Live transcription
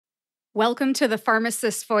Welcome to the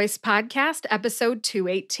Pharmacist Voice Podcast, episode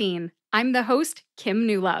 218. I'm the host, Kim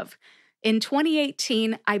Newlove. In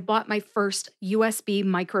 2018, I bought my first USB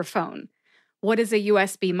microphone. What is a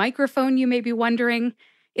USB microphone, you may be wondering?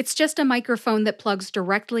 It's just a microphone that plugs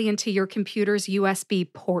directly into your computer's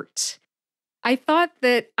USB port. I thought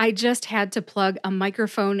that I just had to plug a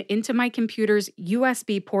microphone into my computer's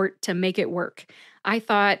USB port to make it work. I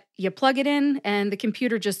thought you plug it in and the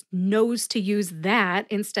computer just knows to use that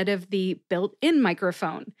instead of the built-in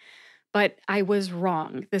microphone. But I was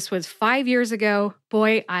wrong. This was 5 years ago.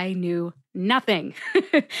 Boy, I knew nothing.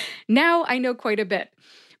 Now I know quite a bit.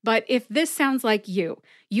 But if this sounds like you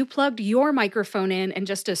plugged your microphone in and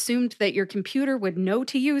just assumed that your computer would know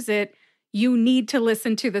to use it, you need to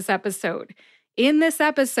listen to this episode. In this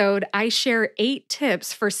episode, I share 8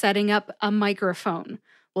 tips for setting up a microphone.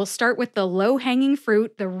 We'll start with the low-hanging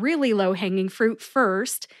fruit, the really low-hanging fruit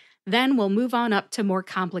first, then we'll move on up to more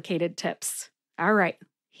complicated tips. All right,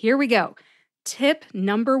 here we go. Tip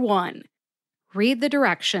number 1, read the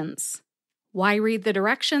directions. Why read the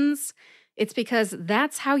directions? It's because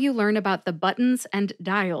that's how you learn about the buttons and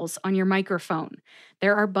dials on your microphone.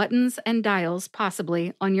 There are buttons and dials,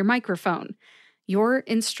 possibly, on your microphone. Your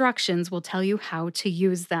instructions will tell you how to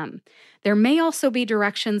use them. There may also be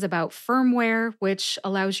directions about firmware, which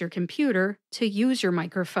allows your computer to use your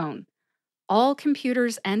microphone. All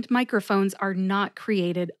computers and microphones are not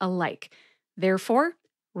created alike. Therefore,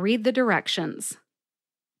 read the directions.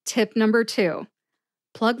 Tip number 2,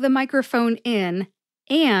 plug the microphone in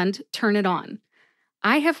and turn it on.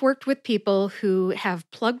 I have worked with people who have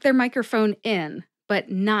plugged their microphone in,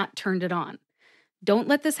 but not turned it on. Don't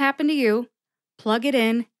let this happen to you. Plug it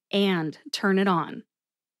in and turn it on.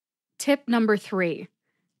 Tip number 3,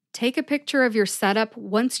 take a picture of your setup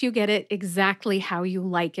once you get it exactly how you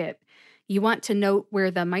like it. You want to note where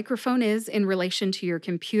the microphone is in relation to your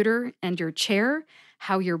computer and your chair,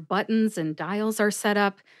 how your buttons and dials are set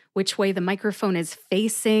up, which way the microphone is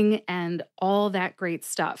facing, and all that great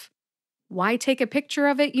stuff. Why take a picture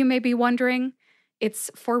of it, you may be wondering? It's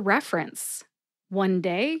for reference. One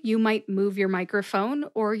day, you might move your microphone,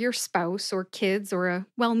 or your spouse or kids or a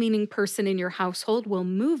well-meaning person in your household will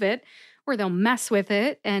move it, or they'll mess with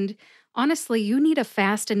it, and honestly, you need a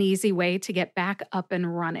fast and easy way to get back up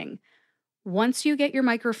and running. Once you get your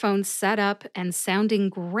microphone set up and sounding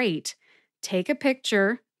great, take a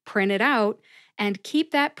picture, print it out, and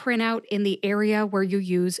keep that printout in the area where you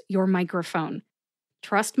use your microphone.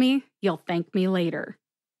 Trust me, you'll thank me later.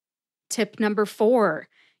 Tip number 4,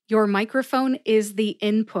 your microphone is the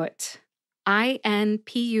input.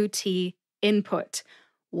 I-N-P-U-T, input.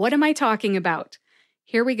 What am I talking about?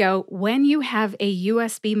 Here we go. When you have a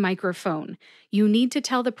USB microphone, you need to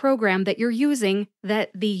tell the program that you're using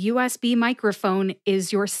that the USB microphone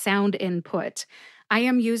is your sound input. I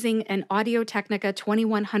am using an Audio-Technica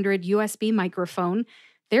 2100 USB microphone.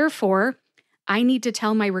 Therefore, I need to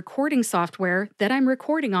tell my recording software that I'm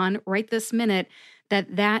recording on right this minute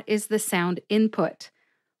that that is the sound input.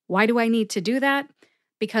 Why do I need to do that?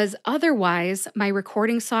 Because otherwise, my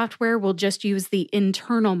recording software will just use the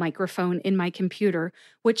internal microphone in my computer,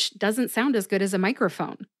 which doesn't sound as good as a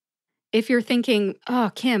microphone. If you're thinking,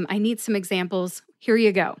 oh, Kim, I need some examples, here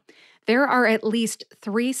you go. There are at least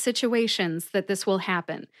 3 situations that this will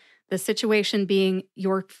happen. The situation being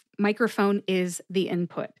your microphone is the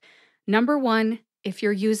input. Number 1, if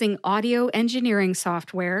you're using audio engineering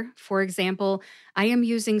software, for example, I am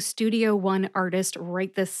using Studio One Artist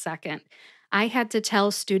right this second. I had to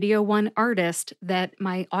tell Studio One Artist that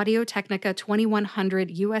my Audio-Technica 2100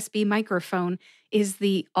 USB microphone is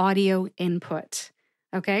the audio input.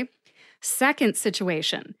 Okay? Second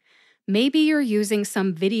situation, maybe you're using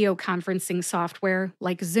some video conferencing software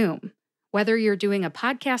like Zoom. Whether you're doing a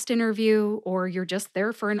podcast interview or you're just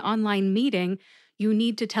there for an online meeting, you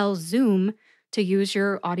need to tell Zoom to use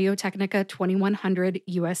your Audio-Technica 2100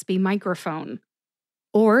 USB microphone.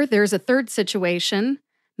 Or there's a third situation.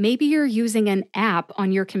 Maybe you're using an app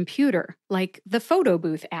on your computer, like the Photo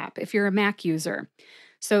Booth app if you're a Mac user.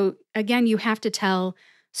 So again, you have to tell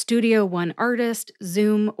Studio One Artist,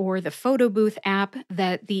 Zoom, or the Photo Booth app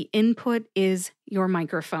that the input is your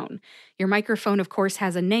microphone. Your microphone, of course,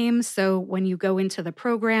 has a name, so when you go into the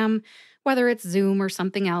program, whether it's Zoom or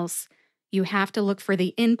something else, you have to look for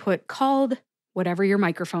the input called whatever your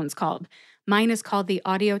microphone's called. Mine is called the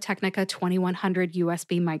Audio-Technica 2100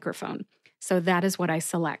 USB microphone. So that is what I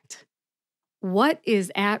select. What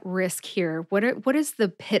is at risk here? What is the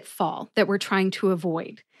pitfall that we're trying to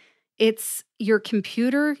avoid? It's your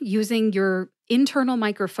computer using your internal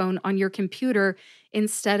microphone on your computer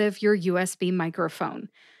instead of your USB microphone.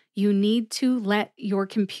 You need to let your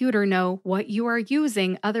computer know what you are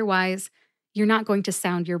using, otherwise, you're not going to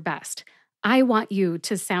sound your best. I want you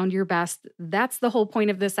to sound your best. That's the whole point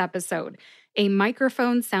of this episode. A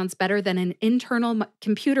microphone sounds better than an internal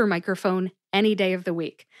computer microphone any day of the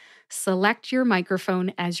week. Select your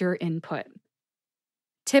microphone as your input.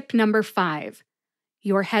 Tip number 5,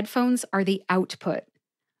 your headphones are the output.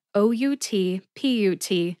 OUT,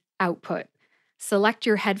 output. Select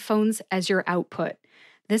your headphones as your output.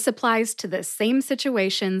 This applies to the same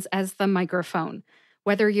situations as the microphone.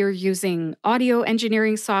 Whether you're using audio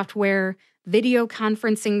engineering software, video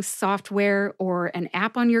conferencing software, or an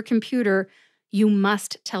app on your computer, you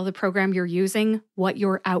must tell the program you're using what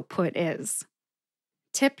your output is.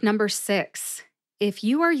 Tip number 6. If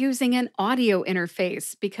you are using an audio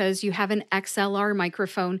interface because you have an XLR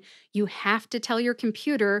microphone, you have to tell your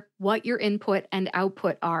computer what your input and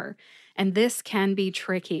output are. And this can be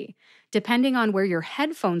tricky. Depending on where your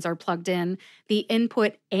headphones are plugged in, the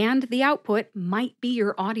input and the output might be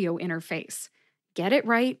your audio interface. Get it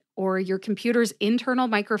right, or your computer's internal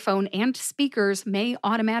microphone and speakers may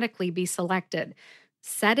automatically be selected.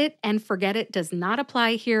 Set it and forget it does not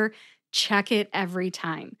apply here. Check it every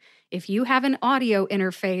time. If you have an audio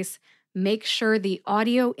interface, make sure the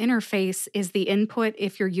audio interface is the input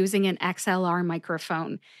if you're using an XLR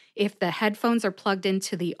microphone. If the headphones are plugged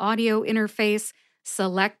into the audio interface,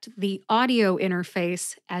 select the audio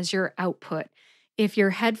interface as your output. If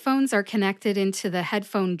your headphones are connected into the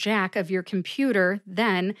headphone jack of your computer,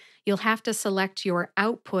 then you'll have to select your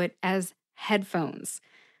output as headphones.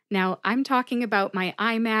 Now, I'm talking about my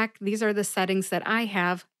iMac. These are the settings that I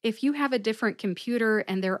have. If you have a different computer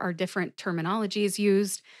and there are different terminologies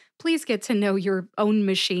used, please get to know your own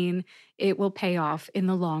machine. It will pay off in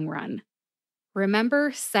the long run.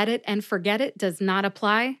 Remember, set it and forget it does not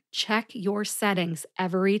apply. Check your settings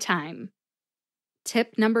every time.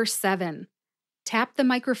 Tip number 7. Tap the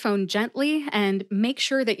microphone gently and make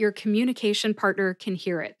sure that your communication partner can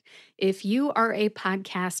hear it. If you are a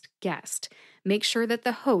podcast guest, make sure that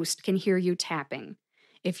the host can hear you tapping.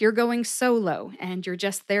 If you're going solo and you're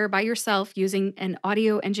just there by yourself using an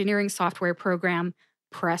audio engineering software program,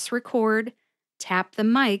 press record, tap the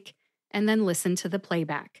mic, and then listen to the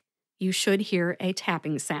playback. You should hear a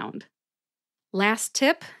tapping sound. Last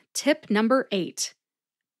tip, tip number 8.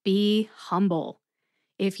 Be humble.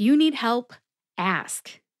 If you need help,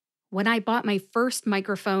 ask. When I bought my first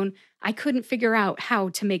microphone, I couldn't figure out how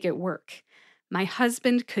to make it work. My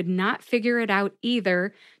husband could not figure it out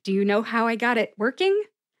either. Do you know how I got it working?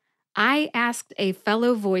 I asked a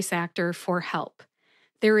fellow voice actor for help.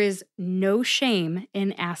 There is no shame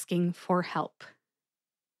in asking for help.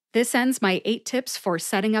 This ends my 8 tips for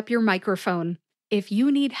setting up your microphone. If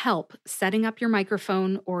you need help setting up your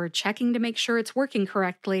microphone or checking to make sure it's working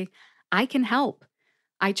correctly, I can help.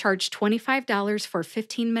 I charge $25 for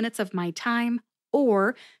 15 minutes of my time,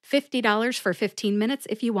 or $50 for 15 minutes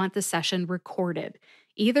if you want the session recorded.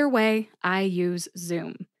 Either way, I use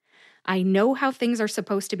Zoom. I know how things are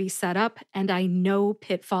supposed to be set up, and I know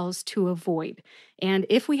pitfalls to avoid. And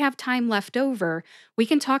if we have time left over, we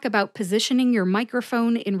can talk about positioning your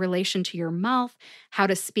microphone in relation to your mouth, how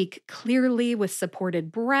to speak clearly with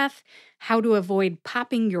supported breath, how to avoid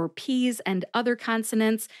popping your P's and other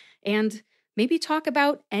consonants, and maybe talk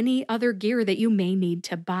about any other gear that you may need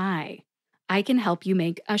to buy. I can help you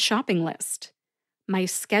make a shopping list. My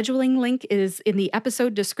scheduling link is in the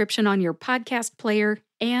episode description on your podcast player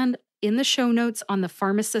and in the show notes on the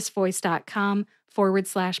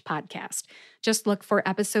pharmacistvoice.com/podcast. Just look for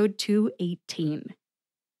episode 218.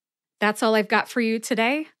 That's all I've got for you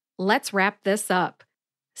today. Let's wrap this up.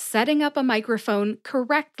 Setting up a microphone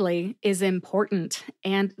correctly is important,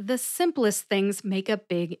 and the simplest things make a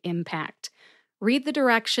big impact. Read the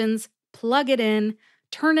directions, plug it in,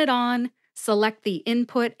 turn it on, select the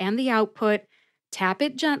input and the output, tap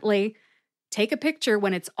it gently, take a picture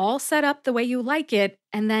when it's all set up the way you like it,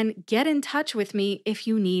 and then get in touch with me if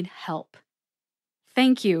you need help.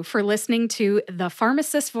 Thank you for listening to the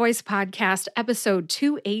Pharmacist Voice Podcast, episode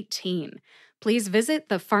 218. Please visit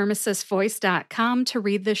thepharmacistvoice.com to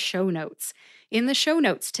read the show notes. In the show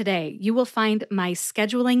notes today, you will find my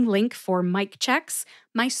scheduling link for mic checks,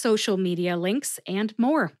 my social media links, and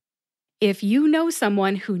more. If you know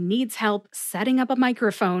someone who needs help setting up a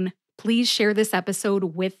microphone, please share this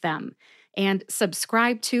episode with them. And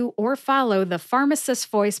subscribe to or follow the Pharmacist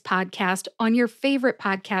Voice podcast on your favorite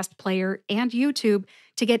podcast player and YouTube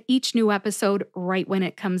to get each new episode right when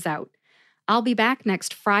it comes out. I'll be back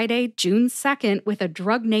next Friday, June 2nd, with a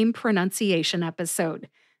drug name pronunciation episode.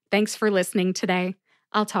 Thanks for listening today.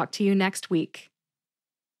 I'll talk to you next week.